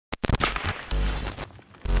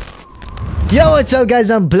Yo, what's up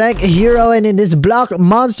guys, I'm Blank Hero, and in this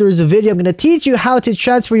Blockmonsters video, I'm going to teach you how to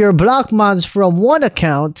transfer your Blockmons from one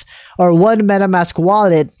account or one MetaMask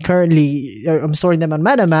wallet. Currently, I'm storing them on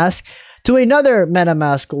MetaMask to another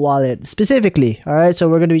MetaMask wallet specifically. Alright, so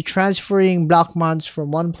we're going to be transferring Blockmons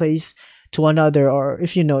from one place to another, or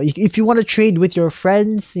if you want to trade with your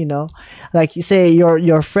friends, like you say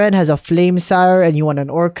your friend has a Flamesire and you want an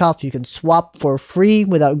Orcop, you can swap for free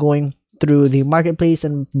without going through the marketplace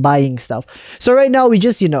and buying stuff. So right now we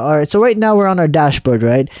just alright, so right now we're on our dashboard,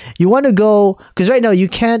 right? You want to go, because right now you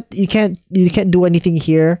can't do anything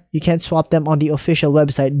here. You can't swap them on the official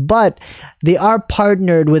website, but they are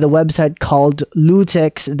partnered with a website called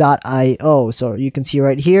lootex.io. so you can see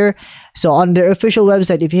right here, so on their official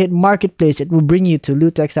website, if you hit marketplace, it will bring you to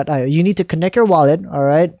lootex.io. You need to connect your wallet. All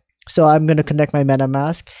right, so I'm going to connect my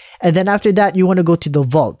MetaMask. And then after that, you want to go to the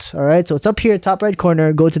vault. All right, so it's up here, top right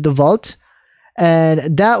corner. Go to the vault.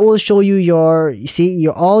 And that will show you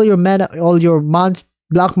all your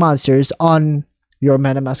block monsters on your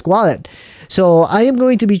MetaMask wallet. So I am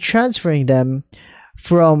going to be transferring them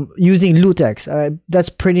from using Lootex. All right, that's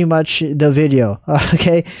pretty much the video.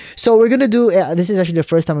 Okay, so we're going to do, this is actually the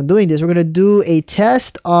first time I'm doing this. We're going to do a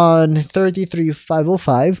test on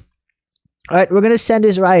 33505. All right, we're going to send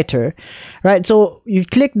this writer, right? So you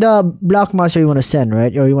click the block monster you want to send,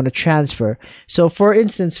 right? Or you want to transfer. So for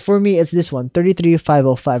instance, for me, it's this one,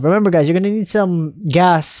 33505. Remember, guys, you're going to need some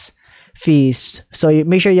gas fees. So you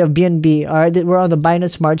make sure you have BNB. All right, we're on the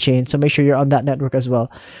Binance Smart Chain, so make sure you're on that network as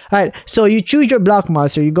well. All right, so you choose your block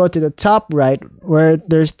monster. You go to the top right where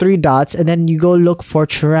there's 3 dots, and then you go look for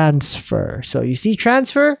transfer. So you see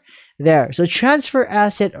transfer there. So transfer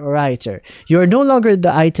asset writer. You are no longer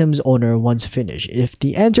the item's owner once finished. If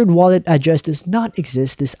the entered wallet address does not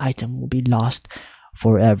exist, this item will be lost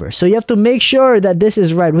forever. So you have to make sure that this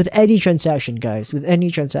is right with any transaction, guys, with any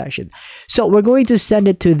transaction. So we're going to send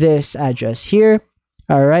it to this address here.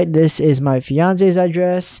 All right, this is my fiance's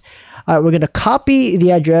address. All right, we're going to copy the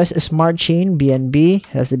address, Smart Chain BNB. It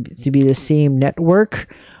has to be the same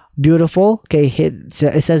network. Beautiful. Okay, it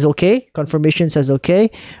says okay. Confirmation says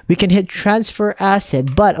okay. We can hit transfer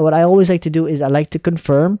asset, but what I always like to do is I like to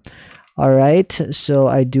confirm. All right, so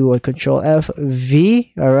I do a Control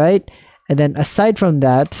F-V. All right, and then aside from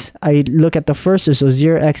that, I look at the first, so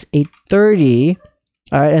 0x830.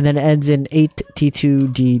 All right, and then it ends in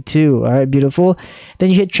 8T2D2. All right, beautiful. Then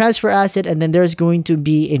you hit transfer asset, and then there's going to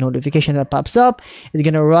be a notification that pops up. It's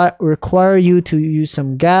gonna require you to use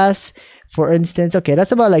some gas. For instance, okay,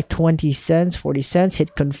 that's about like 20 cents, 40 cents.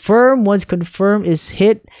 Hit confirm. Once confirm is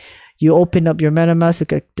hit, you open up your MetaMask,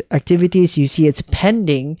 look at activities. You see it's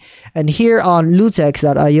pending. And here on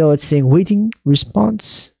lootex.io, it's saying waiting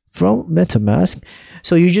response from MetaMask.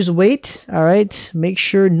 So you just wait. All right. Make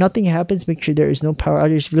sure nothing happens. Make sure there is no power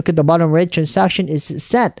outage. Look at the bottom right. Transaction is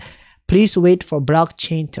sent. Please wait for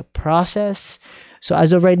blockchain to process. So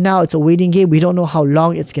as of right now, it's a waiting game. We don't know how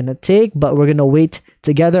long it's going to take, but we're going to wait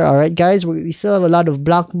together. All right, guys, we still have a lot of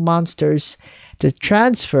block monsters to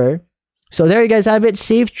transfer. So there you guys have it.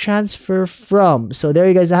 Save transfer from. So there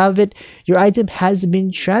you guys have it. Your item has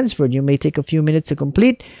been transferred. You may take a few minutes to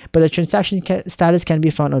complete, but the transaction status can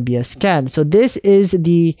be found on BS Scan. So this is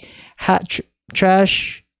the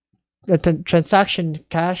transaction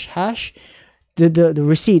cash hash, the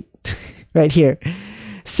receipt right here.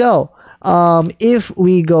 So if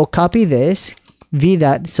we go copy this, V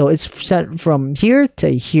that, so it's sent from here to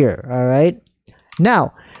here. All right,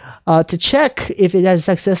 now to check if it has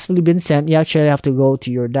successfully been sent, you actually have to go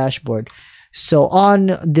to your dashboard. So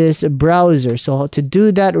on this browser, so to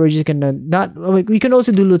do that, we're just gonna we can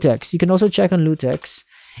also do Lootex. You can also check on Lootex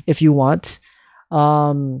if you want.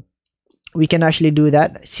 We can actually do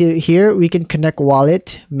that. So here we can connect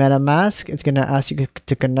wallet, MetaMask. It's gonna ask you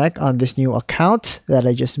to connect on this new account that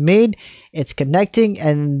I just made. It's connecting,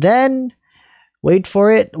 and then wait for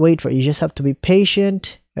it. You just have to be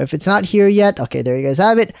patient. If it's not here yet, okay, there you guys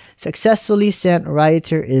have it. Successfully sent.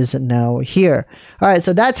 Writer is now here. All right,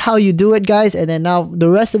 so that's how you do it, guys. And then now the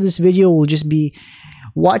rest of this video will just be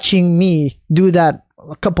watching me do that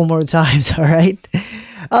a couple more times. All right.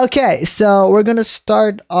 Okay, so we're gonna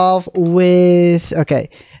start off with, okay,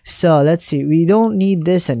 so let's see, we don't need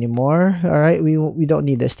this anymore. All right, we don't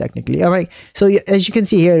need this technically. All right, so as you can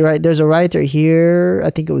see here, right, there's a writer here.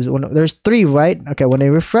 I think it was there's 3, right? Okay, when I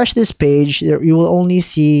refresh this page, you will only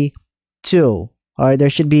see 2. All right, there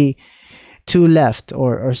should be 2 left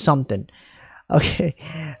or something. Okay,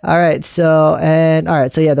 all right, so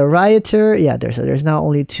yeah, the writer, yeah, there's now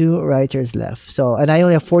only 2 writers left. So, and I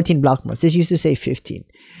only have 14 block months. This used to say 15.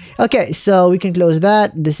 Okay, so we can close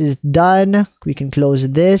that. This is done. We can close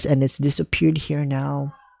this, and it's disappeared here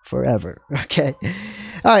now forever. Okay.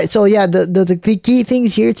 All right. So yeah, the key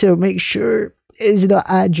things here to make sure is the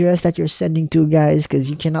address that you're sending to, guys, because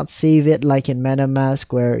you cannot save it like in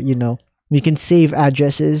MetaMask where, you know, you can save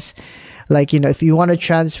addresses. Like, you know, if you want to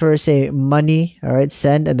transfer, say, money, all right,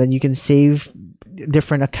 send, and then you can save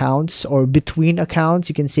different accounts, or between accounts,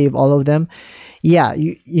 you can save all of them. Yeah,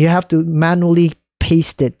 you have to manually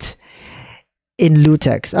paste it in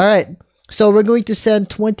Lootex. All right. So we're going to send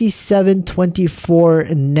 2724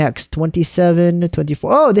 next.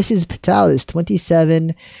 2724. Oh, this is Petalis.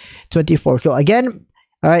 2724. So again,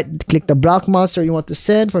 all right, click the block monster you want to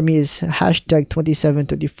send. For me is hashtag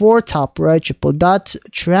 2724, top right, triple dot,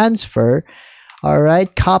 transfer. All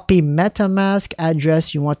right, copy MetaMask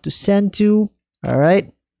address you want to send to. All right,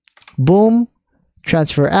 boom,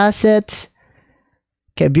 transfer asset.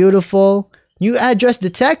 Okay, beautiful. New address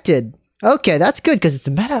detected. Okay, that's good because it's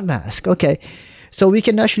a MetaMask. Okay, so we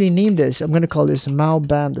can actually name this. I'm going to call this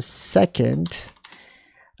𝒊𝒏𝒂𝒂 𝒂.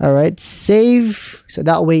 All right, save. So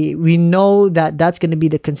that way we know that that's going to be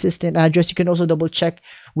the consistent address. You can also double check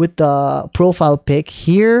with the profile pic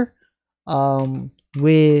here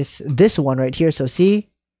with this one right here. So see,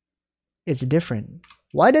 it's different.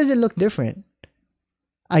 Why does it look different?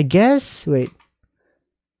 I guess, wait.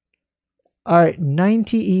 All right,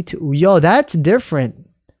 90E2. Yo, that's different.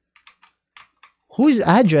 Whose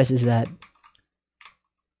address is that?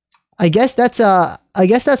 I guess that's a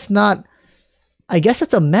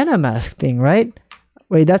MetaMask thing, right?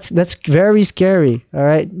 Wait, that's very scary. All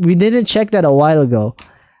right, we didn't check that a while ago.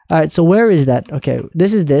 All right, so where is that? Okay,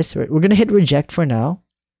 this is this. Right, we're gonna hit reject for now.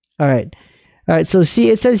 All right. So see,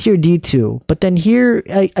 it says here D2, but then here,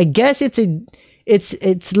 I guess it's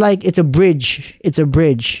like it's a bridge. It's a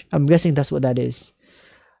bridge. I'm guessing that's what that is.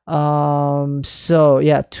 So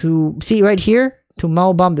yeah, to see right here, to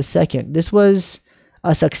𝒊𝒏𝒂𝒂 𝒂. This was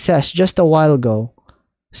a success just a while ago.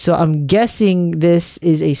 So I'm guessing this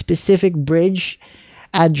is a specific bridge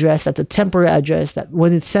address. That's a temporary address that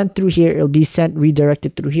when it's sent through here, it'll be sent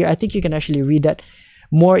redirected through here. I think you can actually read that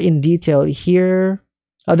more in detail here.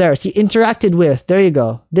 Oh, there. See, interacted with. There you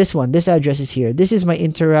go. This one. This address is here. This is my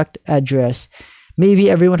interact address.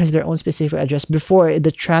 Maybe everyone has their own specific address before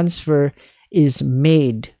the transfer is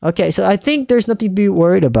made. Okay, so I think there's nothing to be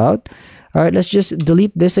worried about. All right, let's just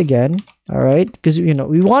delete this again. All right, because, you know,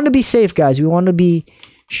 we want to be safe, guys. We want to be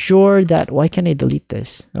sure that... Why can't I delete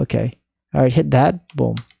this? Okay. All right, hit that.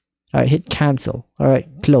 Boom. All right, hit cancel. All right,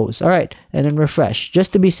 close. All right, and then refresh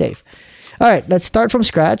just to be safe. All right, let's start from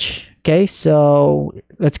scratch. Okay, so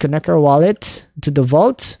let's connect our wallet to the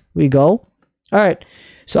vault. We go. All right,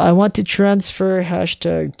 so I want to transfer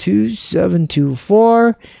hashtag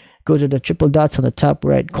 2724. Go to the triple dots on the top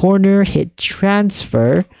right corner, hit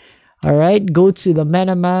transfer. All right, go to the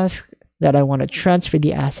MetaMask that I want to transfer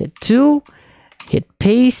the asset to. Hit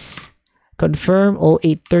paste, confirm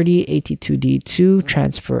 083082D2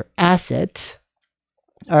 transfer asset.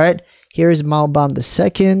 All right, here's 𝒊𝒏𝒂𝒂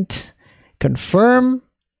𝒂. Confirm.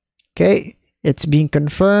 Okay, it's being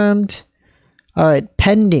confirmed. All right,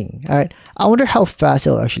 pending. All right, I wonder how fast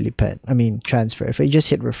it'll actually transfer. If I just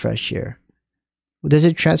hit refresh here, does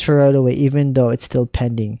it transfer right away even though it's still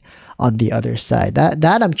pending on the other side?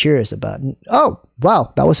 That I'm curious about. Oh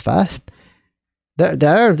wow, that was fast. There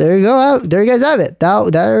you go. There you guys have it.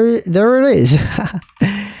 There it is.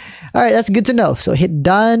 All right, that's good to know. So hit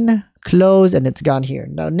done, close, and it's gone here.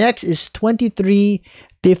 Now next is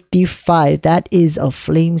 2355. That is a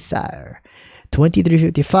𝒓𝒉𝒄𝒌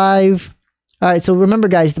 2355. All right, so remember,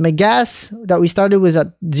 guys, my gas that we started was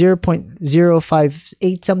at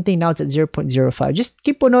 0.058 something. Now it's at 0.05. Just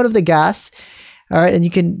keep a note of the gas. All right, and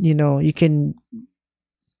you can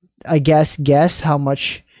I guess how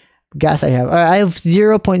much gas I have. All right, I have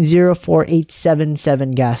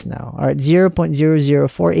 0.04877 gas now. All right,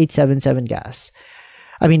 0.00487 gas.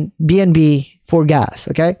 I mean BNB for gas.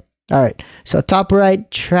 Okay. All right. So top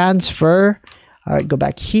right, transfer. All right, go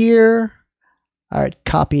back here. All right,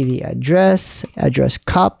 copy the address. Address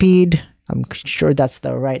copied. I'm sure that's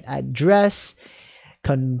the right address.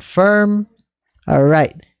 Confirm. All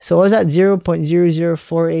right. So was that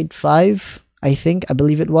 0.00485? I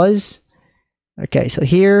believe it was. Okay, so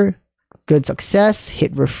here, good success.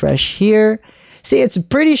 Hit refresh here. See, it's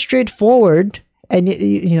pretty straightforward, and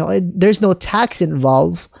there's no tax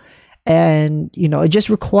involved, and it just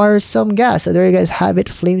requires some gas. So there you guys have it.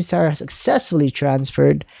 𝒓𝒉𝒄𝒌 has successfully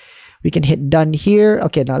transferred. We can hit done here.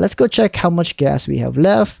 Okay, now let's go check how much gas we have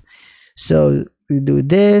left. So we do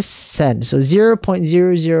this, send. So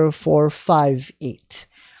 0.00458.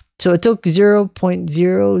 So it took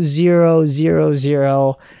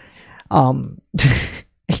 0.00003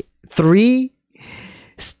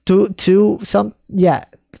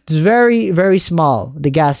 It's very, very small, the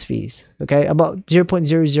gas fees. Okay, about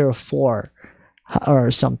 0.004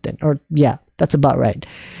 or something. Or yeah, that's about right.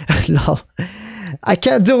 No, I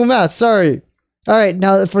can't do math. Sorry. All right,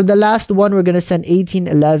 now for the last one, we're gonna send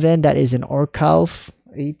 1811. That is an orcalf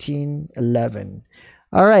 1811.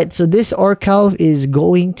 All right, so this orcalf is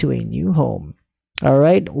going to a new home. All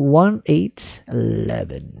right,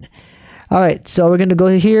 1811. All right, so we're gonna go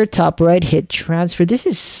here, top right, hit transfer. This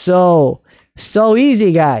is so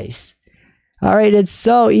easy, guys. All right, it's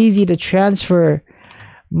so easy to transfer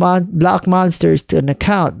block monsters to an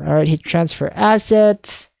account. All right, hit transfer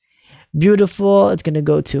asset. Beautiful. It's gonna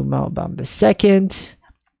go to Malbam II.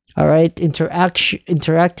 All right,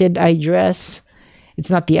 interacted address. It's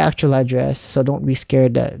not the actual address, so don't be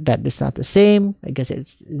scared that it's not the same. I guess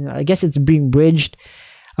it's being bridged.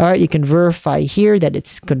 All right, you can verify here that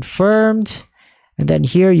it's confirmed, and then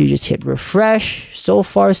here you just hit refresh. So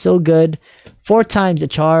far, so good. 4 times the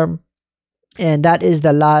charm, and that is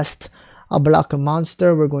the last block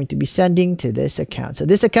monster we're going to be sending to this account. So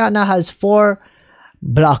this account now has 4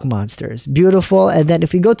 block monsters. Beautiful. And then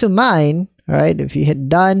if we go to mine, all right, if you hit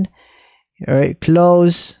done, all right,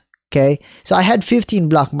 close. Okay, so I had 15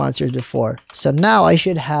 block monsters before, so now I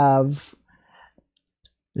should have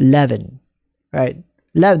 11, right?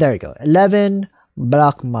 There we go, 11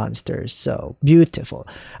 block monsters. So beautiful.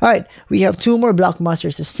 All right, we have 2 more block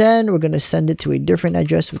monsters to send. We're going to send it to a different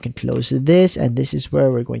address. We can close this, and this is where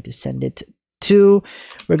we're going to send it to.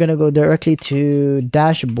 We're going to go directly to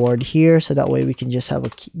dashboard here, so that way we can just have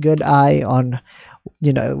a good eye on,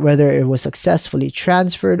 you know, whether it was successfully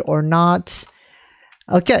transferred or not.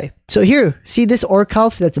 Okay, so here, see this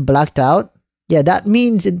orcalf that's blacked out? Yeah, that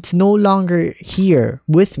means it's no longer here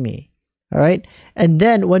with me. All right, and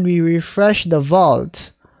then when we refresh the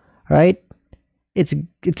vault, right, it's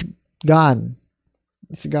gone.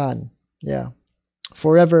 It's gone. Yeah,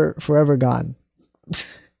 forever gone.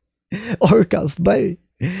 Orcalf, bye.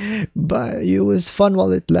 It was fun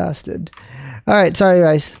while it lasted. All right, sorry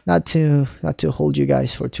guys, not to hold you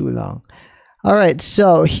guys for too long. All right,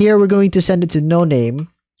 so here we're going to send it to no name.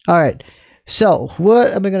 All right, so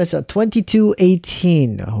what am I going to send?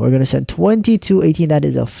 2218. We're going to send 2218. That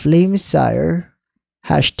is a 𝒊𝒏𝒈𝒄𝒄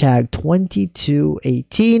hashtag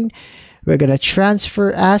 2218. We're going to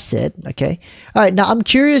transfer asset. Okay. All right, now I'm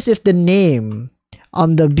curious if the name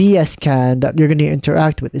on the BS can that you're going to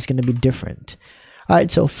interact with is going to be different. All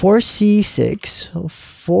right, so 4C6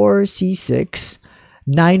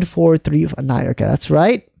 94359. Okay, that's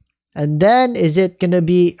right. And then is it gonna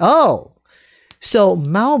be, oh, so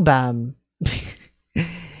Malbam,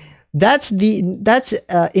 that's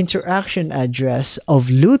interaction address of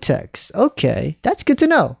Lutex. Okay, that's good to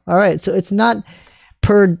know. All right, so it's not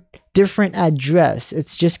per different address.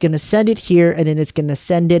 It's just gonna send it here, and then it's gonna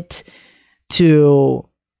send it to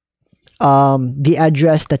the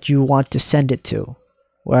address that you want to send it to,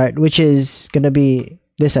 right? Which is gonna be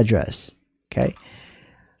this address. Okay.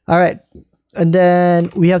 All right. And then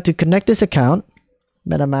we have to connect this account,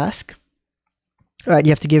 MetaMask. All right,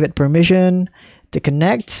 you have to give it permission to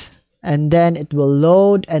connect, and then it will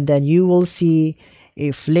load, and then you will see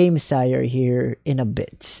a 𝒊𝒏𝒈𝒄𝒌 here in a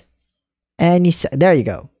bit. And there you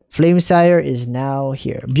go. 𝒊𝒏𝒈𝒄𝒌 is now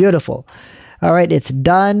here. Beautiful. All right, it's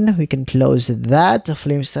done. We can close that. The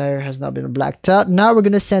𝒊𝒏𝒈𝒄𝒌 has now been blacked out. Now we're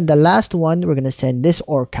going to send the last one. We're going to send this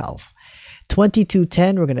orcalf.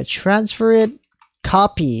 2210. We're going to transfer it,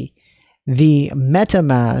 copy the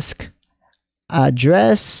MetaMask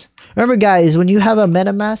address. Remember guys, when you have a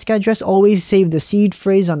MetaMask address, always save the seed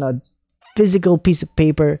phrase on a physical piece of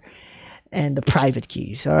paper and the private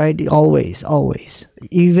keys. All right, always,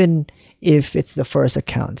 even if it's the first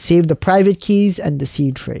account, save the private keys and the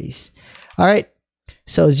seed phrase. All right,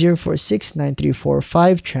 so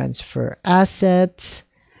 0469345 transfer asset,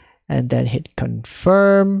 and then hit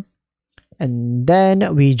confirm, and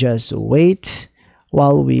then we just wait.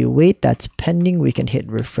 While we wait, that's pending. We can hit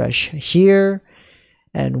refresh here.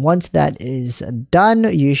 And once that is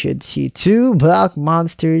done, you should see 2 block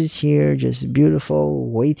monsters here. Just beautiful,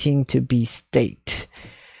 waiting to be staked.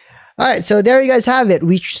 All right, so there you guys have it.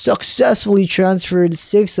 We successfully transferred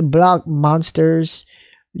 6 block monsters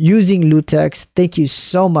using Lutex. Thank you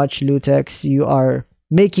so much, Lutex. You are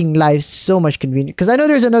making life so much convenient. Because I know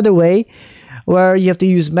there's another way where you have to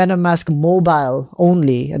use MetaMask mobile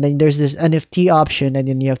only, and then there's this NFT option, and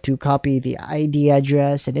then you have to copy the ID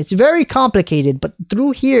address, and it's very complicated. But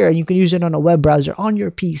through here, you can use it on a web browser on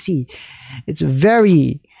your PC. It's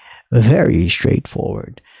very, very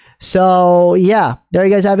straightforward. So yeah, there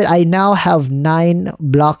you guys have it. I now have 9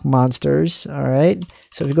 block monsters. All right,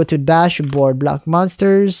 so if you go to dashboard block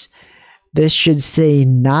monsters, this should say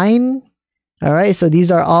 9. All right, so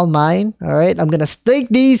these are all mine. All right, I'm gonna stake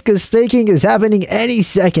these because staking is happening any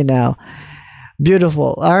second now.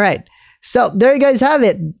 Beautiful. All right, so there you guys have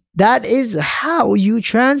it. That is how you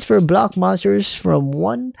transfer block monsters from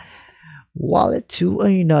one wallet to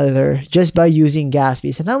another just by using gas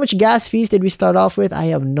fees. And how much gas fees did we start off with? I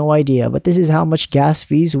have no idea, but this is how much gas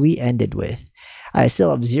fees we ended with. I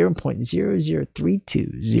still have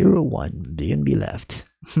 0.003201 BNB left.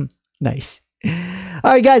 Nice.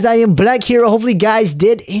 Alright guys, I am Black Hero. Hopefully guys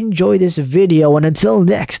did enjoy this video, and until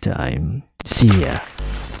next time, see ya.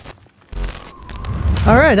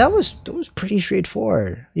 Alright, that was pretty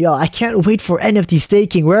straightforward. Yo, I can't wait for NFT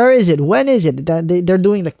staking. Where is it? When is it? They're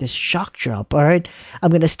doing like this shock drop. Alright, I'm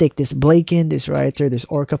gonna stake this Blaken, this Writer, this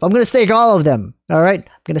Orcup. I'm gonna stake all of them. Alright,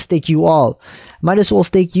 I'm gonna stake you all. Might as well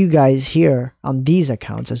stake you guys here on these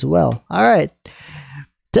accounts as well. Alright,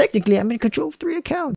 technically I'm in control of 3 accounts.